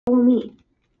follow me.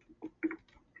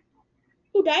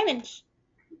 Ooh, diamonds.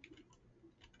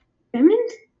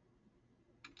 Diamonds?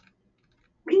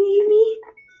 Can you give me?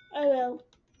 I will.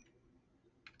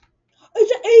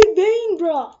 It's an 8 vein,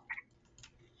 bro.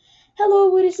 Hello,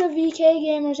 what is up, VK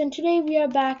Gamers, and today we are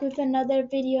back with another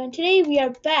video, and today we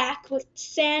are back with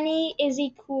Sanny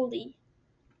Izzy Cooley.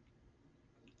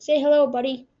 Say hello,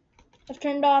 buddy. I've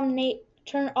turned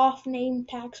off name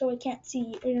tag so I can't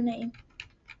see your name.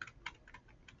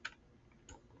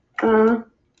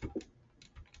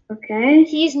 Okay.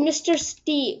 He's Mr.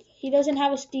 Steve. He doesn't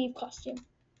have a Steve costume.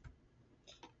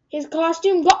 His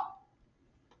costume got...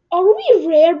 Are we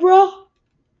rare, bro?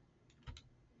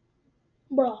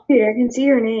 Bro. Dude, I can see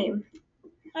your name.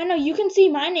 I know, you can see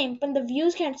my name, but the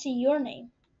views can't see your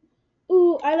name.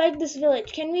 Ooh, I like this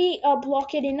village. Can we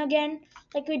block it in again,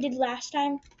 like we did last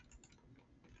time?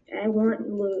 I want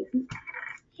loot.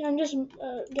 Yeah, I'm just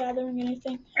gathering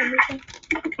everything.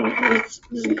 Okay, this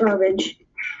is garbage.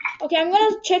 Okay, I'm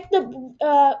gonna check the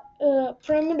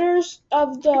perimeters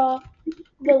of the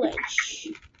village.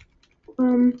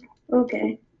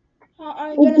 Okay.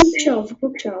 I'm gonna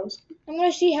Bookshelves. I'm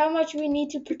gonna see how much we need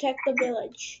to protect the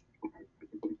village.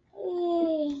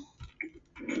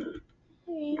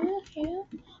 Yeah.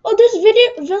 Oh, this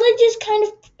village is kind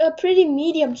of pretty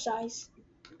medium size.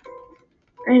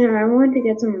 I know, I wanted to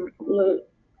get some loot.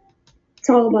 It's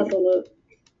all about the loot.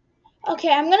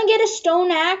 Okay, I'm gonna get a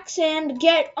stone axe and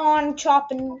get on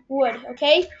chopping wood,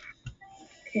 okay?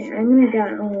 Okay, I'm gonna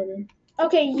get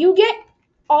Okay, you get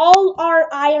all our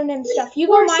iron and stuff. You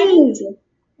go mining.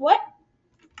 What?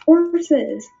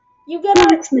 Horses. You get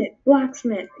Blacksmith.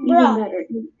 Bruh. Even better.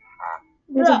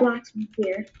 There's a blacksmith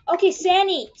here. Okay,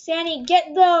 Sanny,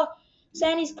 get the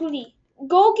Sanny's Cooley.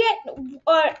 Go get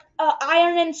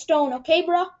iron and stone, okay,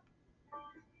 bro?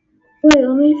 Wait,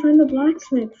 let me find the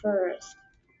blacksmith first.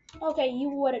 Okay, you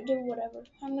do whatever.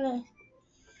 I'm gonna...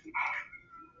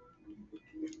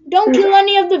 Don't kill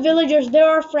any of the villagers. They're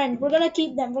our friends. We're gonna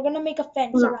keep them. We're gonna make a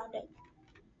fence around it.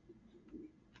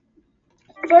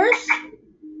 First,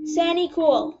 Sanny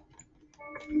Cool.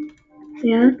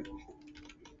 Yeah?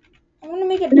 I'm gonna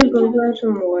make a I'm gonna go grab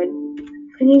some wood.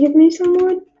 Can you give me some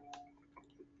wood?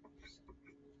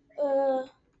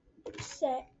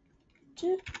 Set. Can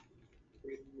you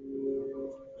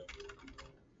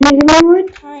give me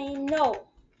wood? I know.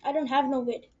 I don't have no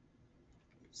wood.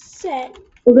 Set.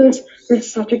 Well,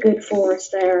 there's such a good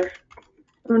forest there.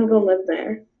 I want to go live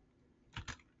there.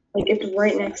 Like, it's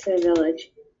right next to the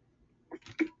village.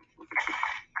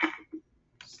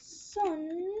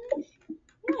 Son.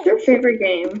 What's your favorite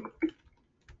game?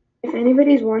 If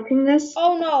anybody's watching this...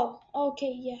 Oh, no.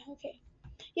 Okay, yeah, okay.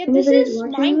 Yeah, this anybody's is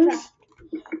watching Minecraft. this,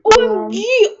 OMG,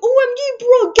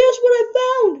 bro, guess what I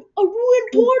found? A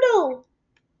ruined portal.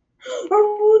 A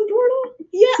ruined portal?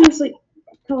 Yeah. Seriously.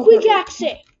 Quick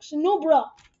access. No, bro.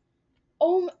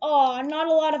 Oh, not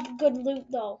a lot of good loot,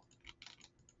 though.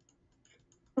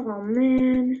 Oh,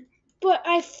 man. But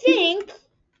I think...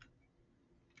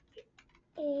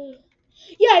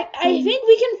 yeah, I think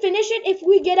we can finish it if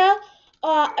we get a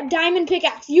diamond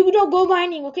pickaxe. You don't go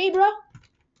mining, okay, bro?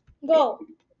 Go.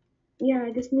 Yeah,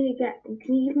 I just need to get...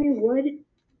 Can you give me wood?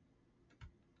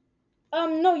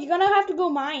 No, you're gonna have to go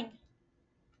mine.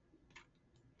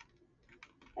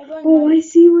 Oh, I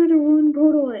see where the ruined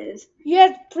portal is.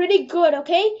 Yeah, pretty good,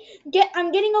 okay?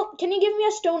 Can you give me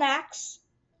a stone axe?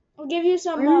 I'll give you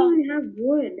some... I don't even have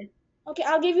wood. Okay,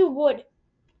 I'll give you wood.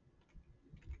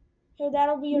 Here,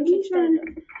 that'll be your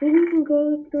Kickstarter. Maybe we can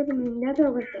go through the nether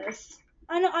with this.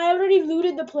 I know, I already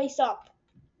looted the place up.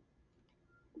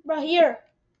 Bro,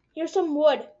 here's some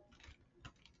wood.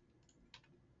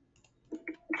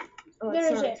 Oh,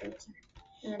 There's it.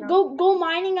 Go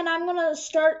mining, and I'm gonna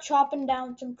start chopping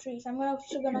down some trees. I'm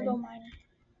also gonna go mining.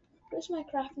 Where's my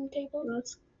crafting table?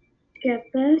 Let's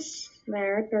get this.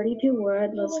 There, 32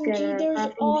 wood. Let's get a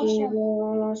crafting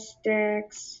table,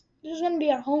 sticks. This is gonna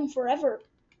be our home forever,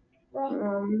 bro.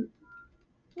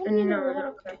 We need a lot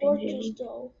of torches,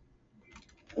 though.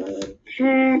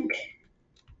 Pick.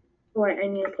 Wait, I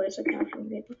need to place a crafting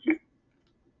table.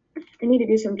 I need to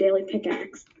do some daily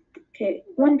pickaxe. Okay,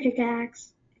 one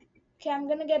pickaxe. Okay, I'm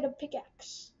gonna get a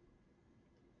pickaxe.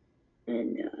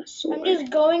 And a sword. I'm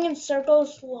just going in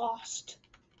circles, lost.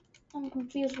 I'm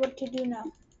confused what to do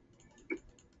now.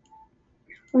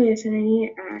 Oh yes, and I need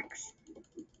an axe.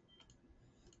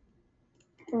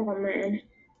 Oh man.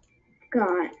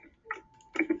 God.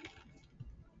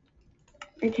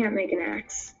 I can't make an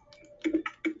axe.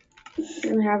 I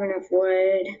don't have enough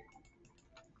wood.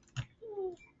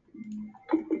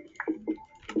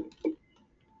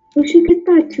 We should get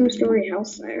that 2-story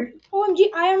house there. OMG,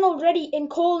 iron already in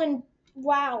coal and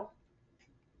Wow.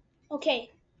 Okay.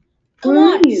 Come Where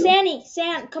are on, you?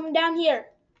 San, come down here.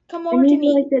 Come I over to need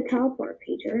me. like the teleport,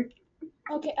 Peter.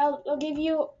 Okay, I'll give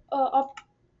you up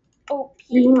OP.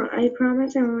 I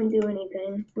promise I won't do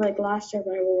anything like last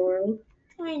survival world.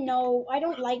 I know. I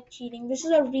don't like cheating. This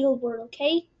is a real world,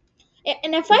 okay?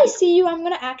 And if I see you, I'm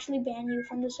gonna actually ban you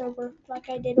from the server, like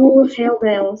I did Ooh, almost. hail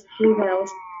bales, hay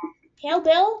bales. Hail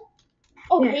Bill?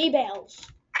 Oh, Yeah, hay bales.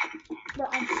 Bro,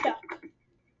 I'm stuck.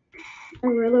 I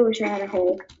really wish I had a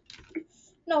hole.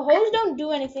 No, hoes don't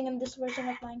do anything in this version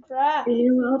of Minecraft. But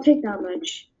you know what? I'll take that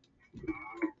much.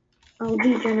 I'll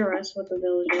be generous with the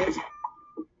villagers.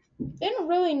 They don't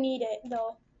really need it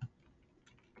though.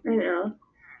 I know.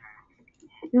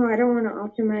 No, I don't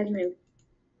want to optimize my.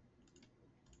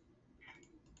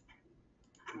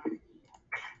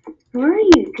 Where are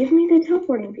you? Give me the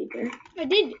teleporting feature. I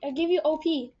did. I give you OP.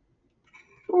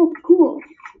 Oh, cool.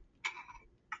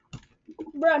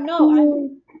 Bro, no,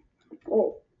 Cool.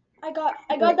 Oh, I got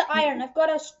wait. the iron. I've got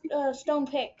a stone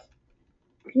pick.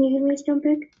 Can you give me a stone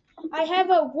pick? I have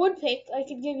a wood pick I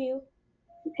could give you.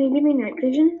 Can you give me night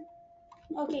vision?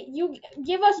 Okay, you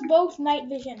give us both night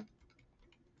vision.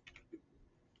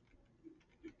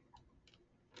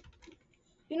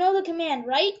 You know the command,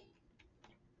 right?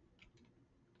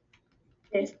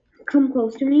 Yes. Come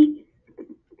close to me.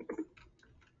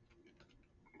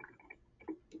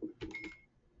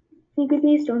 Can you give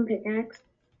me a stone pickaxe?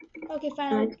 Okay,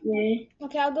 fine. Okay.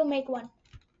 Okay, I'll go make one.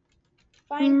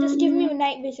 Fine, just give me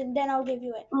night vision, then I'll give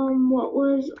you it. What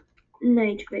was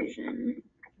night vision?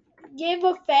 Give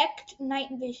effect night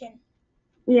vision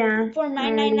Yeah. for I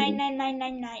nine nine nine already. nine nine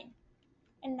nine nine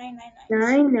and 999s.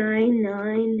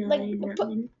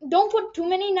 99999. Don't put too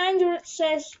many nines or it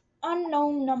says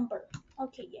unknown number.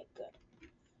 Okay, yeah, good.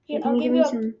 Here, Wait, can I'll you give give you me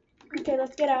a. some? Okay,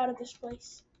 let's get out of this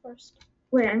place first.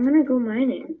 Wait, I'm gonna go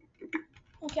mining.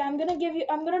 Okay, I'm gonna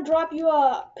drop you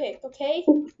a pick, okay?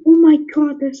 Oh my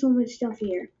god, there's so much stuff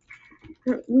here.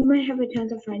 We might have a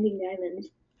chance of finding diamonds.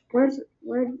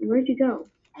 Where'd you go?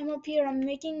 I'm up here, I'm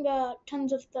making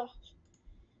tons of stuff.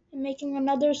 I'm making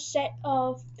another set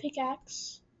of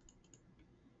pickaxe.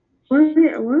 Where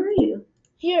are you?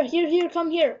 Here,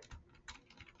 come here.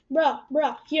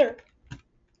 Bruh, here.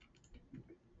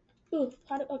 Ooh,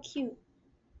 how do a Q.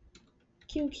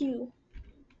 Q.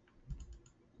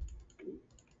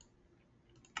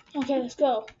 Okay, let's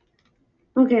go.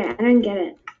 Okay, I didn't get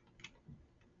it.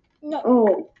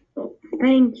 No, Oh,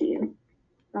 thank you.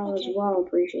 That was okay. well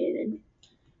appreciated.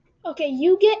 Okay,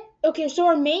 so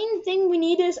our main thing we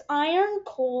need is iron,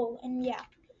 coal, and yeah.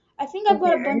 I think I've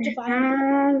got a bunch of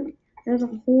iron. There's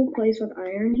a whole place with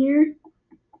iron here.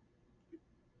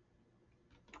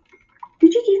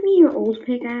 Did you give me your old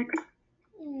pickaxe?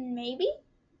 Maybe?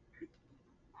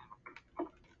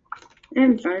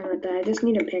 I'm fine with that. I just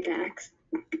need a pickaxe.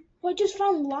 Oh, I just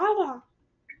found lava.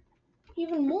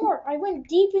 Even more. I went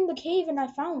deep in the cave and I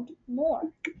found more.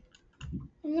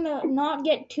 I'm gonna not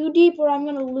get too deep or I'm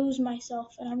gonna lose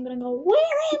myself and I'm gonna go,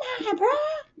 where am I,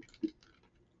 bruh?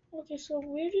 Okay, so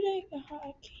where did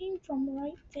I came from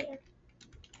right there.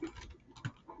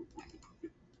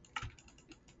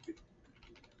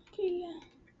 Okay, yeah.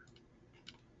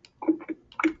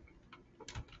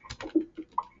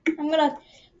 I'm gonna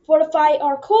fortify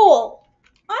our coal.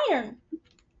 Iron.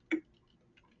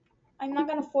 I'm not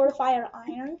gonna fortify our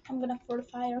iron. I'm gonna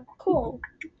fortify our coal.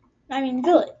 I mean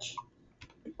village.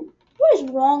 What is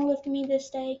wrong with me this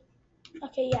day?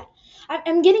 Okay, yeah.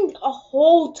 I'm getting a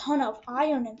whole ton of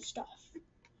iron and stuff.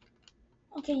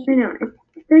 Okay. I know.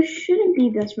 There shouldn't be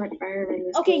this much iron in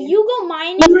this Okay, game. you go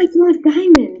mining. Oh my god,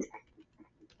 diamonds!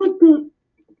 What the?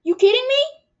 You kidding me?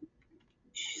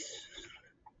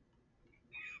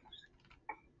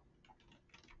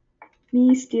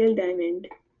 Me steal diamond.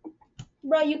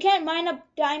 Bro, you can't mine a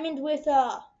diamond with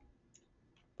a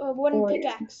wooden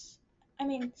pickaxe. I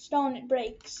mean, stone, it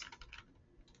breaks.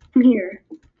 I'm here.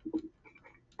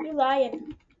 You're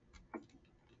lying.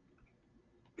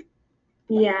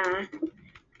 Yeah.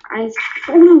 Oh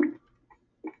no!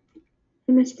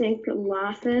 I mistake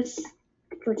lapis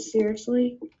for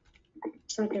seriously.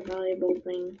 Such a valuable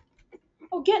thing.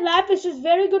 Oh, get lapis. It's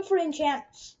very good for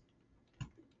enchants.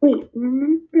 Wait,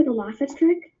 remember the lapis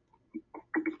trick?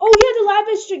 Oh yeah, the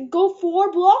lapis trick. Go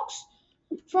 4 blocks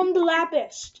from the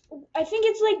lapis. I think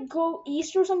it's like go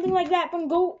east or something like that, but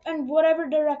go in whatever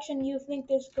direction you think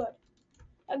is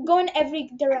good. Go in every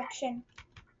direction.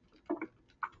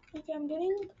 Okay, I'm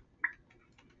getting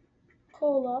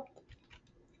coal up.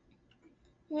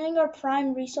 I'm getting our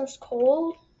prime resource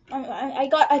coal.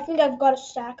 I think I've got a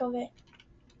stack of it.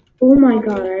 Oh my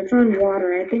god, I found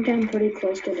water. I think I'm pretty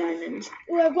close to diamonds.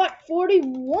 Oh, I've got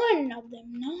 41 of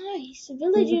them. Nice.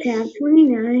 Villagers. Okay, I have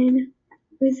 29.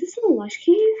 Wait, is this a lush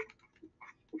cave?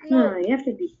 No, No, you have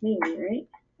to be kidding me, right?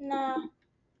 nah.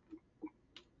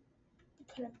 It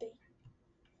couldn't be.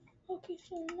 Okay,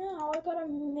 so now I gotta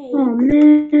make. Oh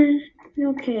man,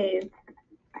 no cave.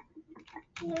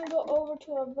 I'm gonna go over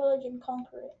to a village and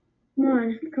conquer it.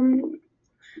 Come on,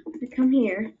 come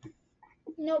here.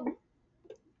 No,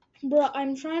 bro,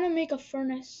 I'm trying to make a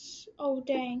furnace. Oh,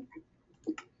 dang.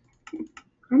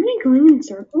 How many going in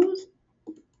circles?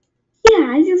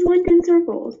 Yeah, I just went in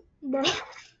circles. Bro,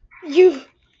 you,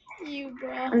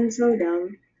 bro. I'm so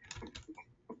dumb.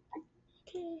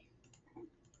 Okay.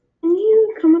 Can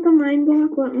you come with a mine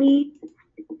block? Let me.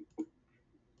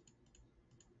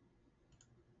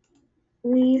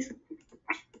 Please.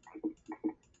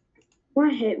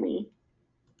 What hit me?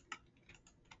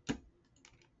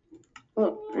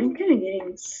 Oh, I'm kind of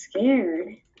getting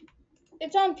scared.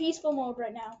 It's on peaceful mode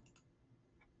right now.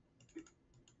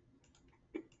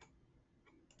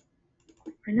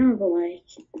 I know, but like.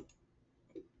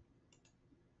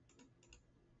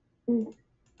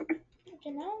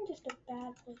 Okay, now I'm just a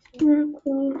bad place. We're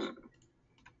close.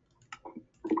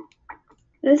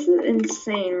 This is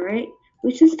insane, right?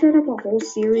 We should start up a whole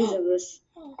series of this.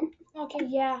 Oh, okay,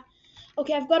 yeah.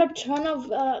 Okay, I've got a ton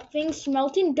of things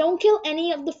smelting. Don't kill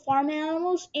any of the farm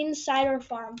animals inside our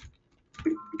farm.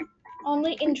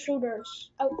 Only intruders.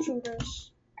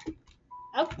 Outruders.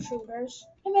 Outruders.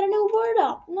 I made a new word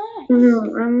up. Nice. No,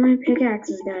 my pickaxe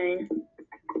is dying.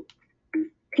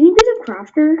 Can you be the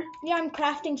crafter? Yeah, I'm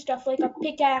crafting stuff like a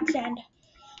pickaxe, and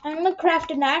I'm gonna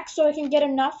craft an axe so I can get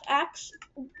enough axe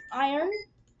iron.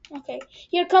 Okay,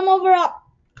 here, come over up.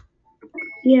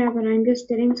 Yeah, but I'm just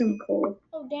getting some coal.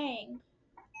 Oh, dang.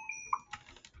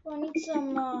 Oh, I need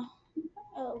some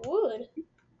wood.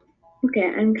 Okay,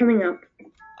 I'm coming up.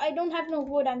 I don't have no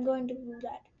wood. I'm going to do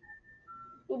that.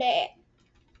 Do that.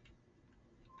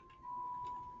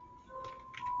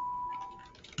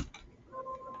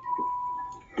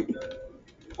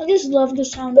 I just love the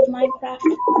sound of Minecraft.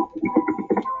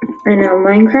 I know,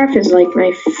 Minecraft is like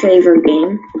my favorite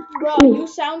game. Bro, you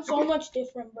sound so much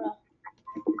different, bro.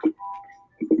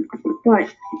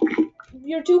 What?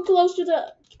 You're too close to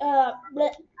the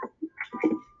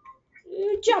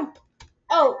jump.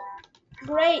 Oh,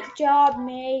 great job,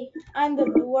 May. I'm the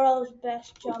world's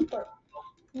best jumper.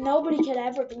 Nobody could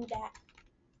ever do that.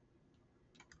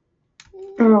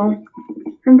 Oh,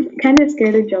 I'm kind of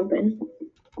scared of jumping.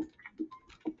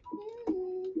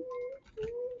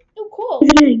 Oh, cool.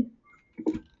 What's it doing?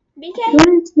 BK? You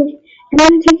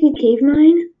want to take a cave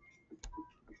mine?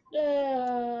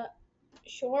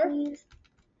 Sure. Please?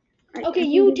 Okay,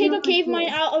 you take a cave mine.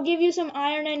 I'll give you some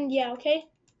iron and yeah, okay?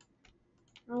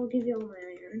 I'll give you all my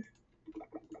iron.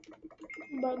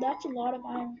 Bro, that's a lot of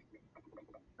iron.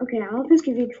 Okay, I'll just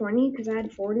give you 20 because I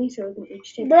had 40, so we can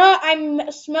each take. Bro,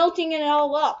 I'm smelting it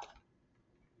all up.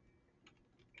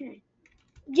 Okay.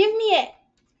 Give me it.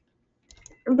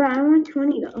 But I want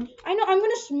 20 though. I know, I'm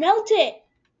gonna smelt it.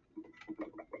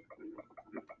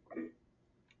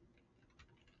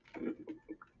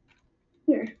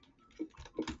 Here.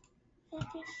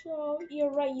 Okay, so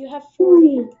you're right, you have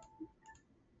 40.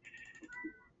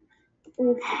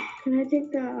 Oh, can I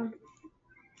take the...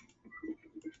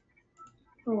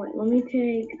 Oh wait, let me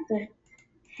take the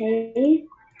hay.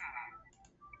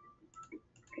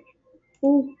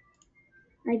 Oh,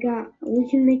 we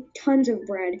can make tons of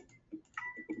bread.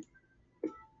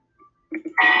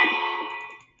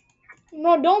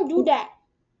 No, don't do that.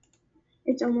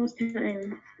 It's almost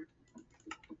time.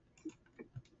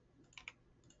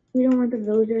 We don't want the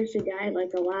villagers to die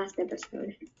like the last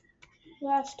episode.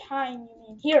 Last time, you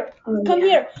mean. Here, Oh, come yeah.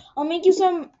 here. I'll make you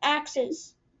some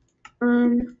axes. Are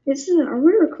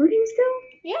we recording still?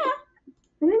 Yeah.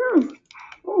 I don't know.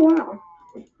 Oh wow.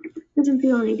 Doesn't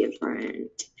feel any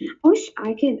different. I wish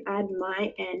I could add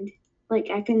my end. Like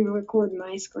I can record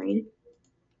my screen.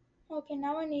 Okay,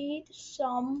 now I need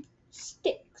some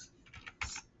sticks.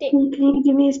 Can you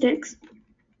give me sticks?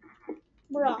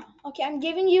 Bruh. Okay, I'm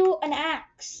giving you an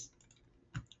axe.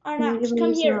 An Can you axe, give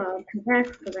come me here. some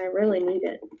pickaxe because I really need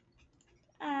it.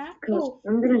 Because Oh,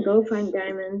 I'm gonna go find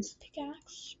diamonds.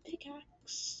 pickaxe.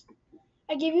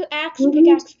 I give you axe,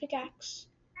 pickaxe.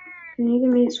 Can you give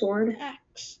me a sword?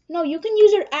 Axe. No, you can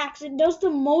use your axe. It does the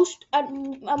most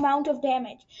amount of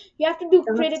damage. You have to do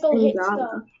critical hits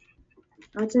though.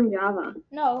 That's in Java.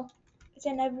 No, it's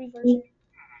in every version.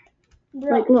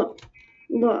 Bro. Like look,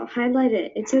 highlight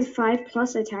it. It says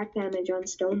 5+ attack damage on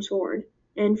stone sword.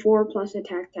 and 4+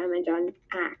 attack damage on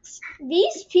axe.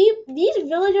 These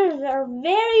villagers are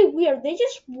very weird. They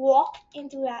just walk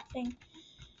into that thing.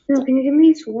 No, can you give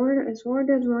me a sword? A sword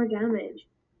does more damage.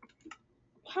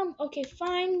 Okay,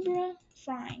 fine, bruh.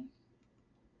 Fine.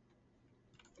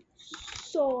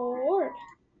 Sword.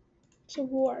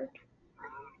 Sword.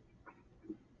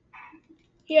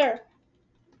 Here.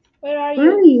 Where are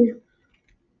Where are you? you?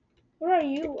 Where are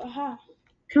you? Aha.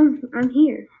 Come, I'm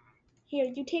here. Here,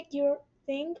 you take your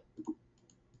thing.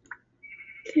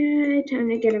 Okay, time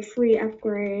to get a free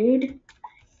upgrade.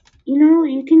 You know,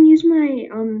 you can use my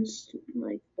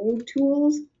like old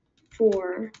tools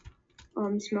for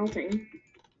smelting.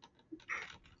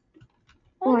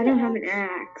 Oh, I don't have an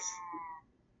axe.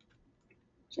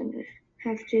 So I'm gonna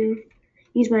have to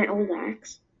use my old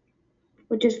axe.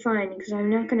 Which is fine because I'm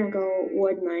not gonna go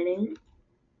wood mining.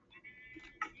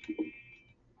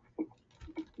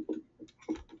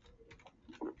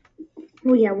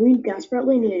 Oh yeah, we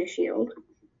desperately need a shield.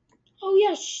 Oh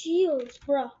yeah, shields,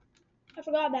 bruh. I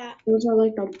forgot that. Those are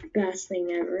like the best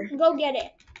thing ever. Go get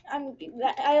it.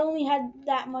 I only had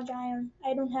that much iron.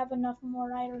 I don't have enough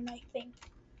more iron, I think.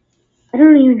 I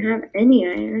don't even have any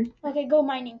iron. Okay, go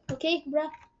mining. Okay, bruh?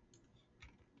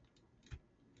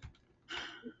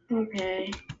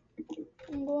 Okay.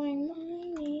 I'm going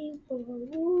mining.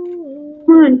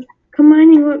 Come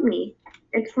mining with me.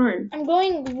 It's fun. I'm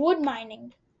going wood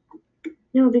mining.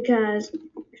 No, because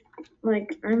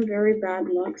like I'm very bad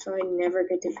luck, so I never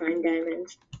get to find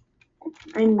diamonds.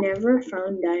 I never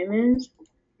found diamonds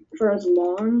for as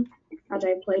long as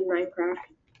I played Minecraft,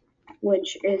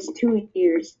 which is 2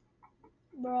 years.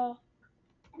 Bruh.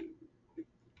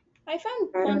 I found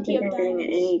I don't plenty think of I'm getting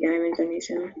diamonds. any diamonds any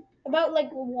soon. About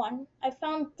like one. I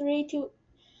found 3 to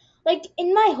like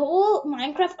in my whole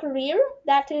Minecraft career,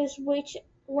 that is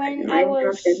when I was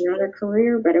Minecraft is not a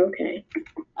career, but okay.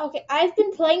 okay, I've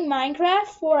been playing Minecraft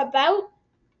for about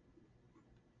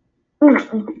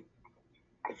Oh,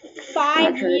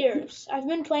 5 years. I've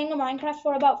been playing Minecraft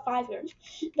for about 5 years.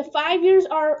 The 5 years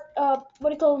are what do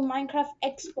you call Minecraft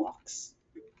Xbox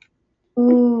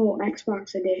oh,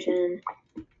 Xbox edition.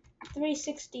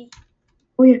 360.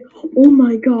 Oh yeah. Oh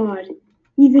my God.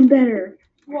 Even better.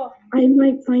 What? I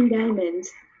might find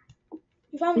diamonds. You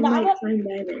I found might lava? find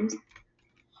diamonds.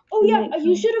 Oh I yeah, might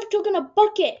you find... should have taken a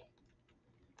bucket.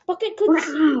 Bucket could.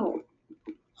 Wow.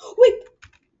 Wait.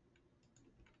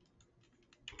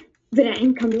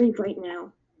 Vidain, come to me right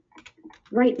now.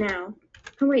 Right now.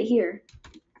 Come right here.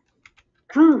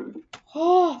 Come.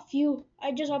 Oh, phew.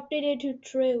 I just updated to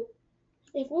true.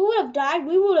 If we would have died,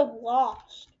 we would have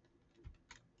lost.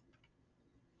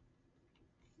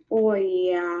 Oh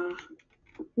yeah.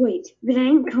 Wait,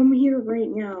 Vidain, come here right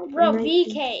now. Bro,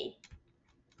 VK.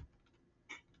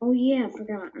 Oh yeah, I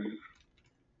forgot.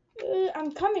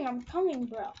 I'm coming,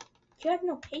 bro. You have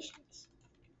no patience.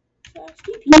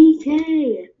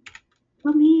 VK,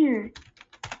 come here.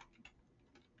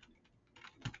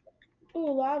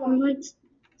 Ooh, lava. We're like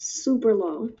super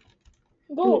low.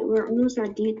 Go. Wait, we're almost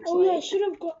at deep. Oh yeah, I should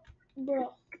have got,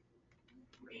 bro.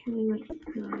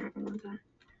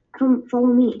 Come, follow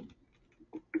me.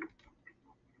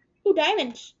 Ooh,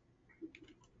 diamonds.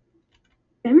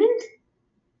 Diamonds?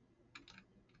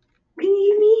 Can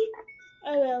you give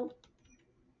me? I will.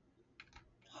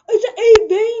 It's a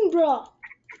vein, bro.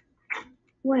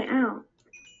 Wait, ow.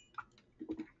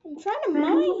 I'm trying to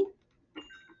mine.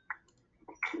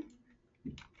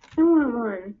 I want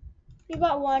one. You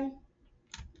got one.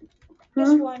 Huh?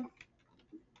 This one.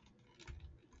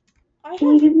 Can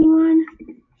you give me one?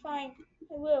 Fine,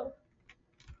 I will.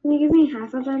 Can you give me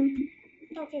half of them?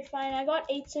 Okay, fine. I got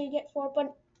 8, so you get 4.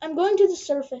 But I'm going to the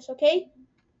surface, okay?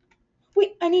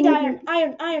 Wait, I need iron.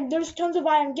 Iron. There's tons of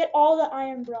iron. Get all the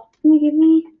iron, bro. Can you give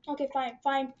me? Okay,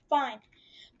 fine.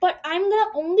 But I'm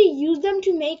gonna only use them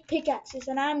to make pickaxes,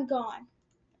 and I'm gone.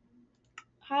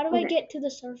 How do I get to the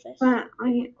surface? But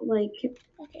I like.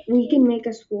 Okay. We can make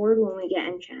a sword when we get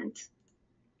enchants.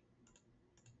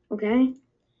 Okay.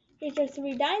 Here's your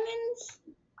 3 diamonds.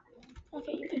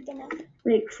 Okay, you pick them up.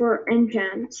 Like for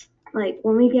enchants, like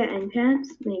when we get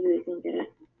enchants, maybe we can get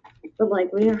it. But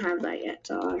like we don't have that yet,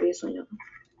 so obviously no.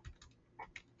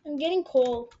 I'm getting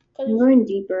coal. I'm going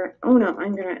deeper. Oh no,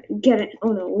 I'm gonna get it.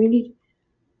 Oh no, we need.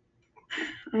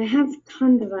 I have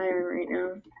tons of iron right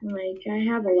now. Like I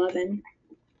have 11.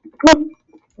 Oh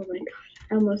my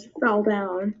god, I almost fell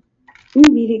down. We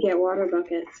need to get water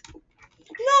buckets.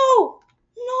 No!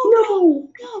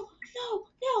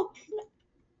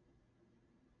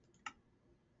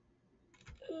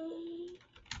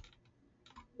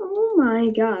 Oh my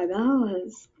god, that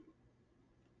was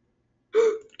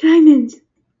diamonds.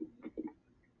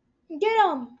 Get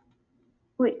them!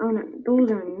 Wait, oh no, those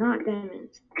are not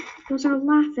diamonds. Those are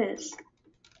lapis.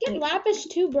 Get Wait. lapis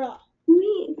too, bro. Can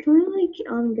we like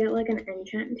get like an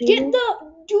enchant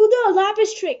table? Do the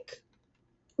lapis trick.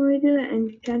 Can we do an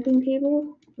enchanting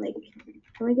table? Like,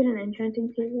 can we get an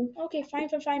enchanting table? Okay, fine,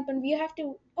 but we have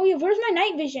to. Oh yeah, where's my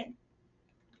night vision?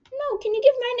 No, can you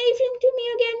give my night vision to me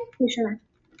again? Yeah, sure.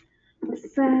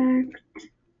 Effect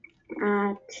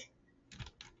at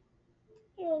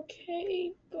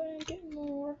Okay, gonna get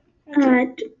more.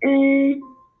 at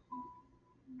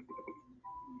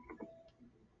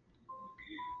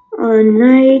a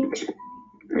night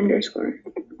underscore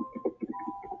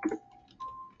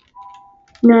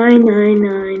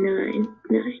 99999.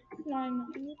 9.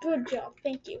 Good job,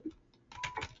 thank you.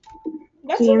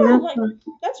 That's See, I'm about not.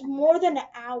 that's more than an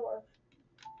hour.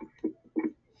 I'm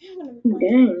gonna be playing.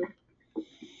 Dang.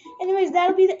 Anyways,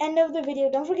 that'll be the end of the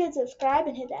video. Don't forget to subscribe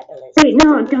and hit that bell. Wait,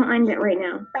 no, don't end it right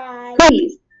now. Bye.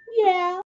 Please. Yeah.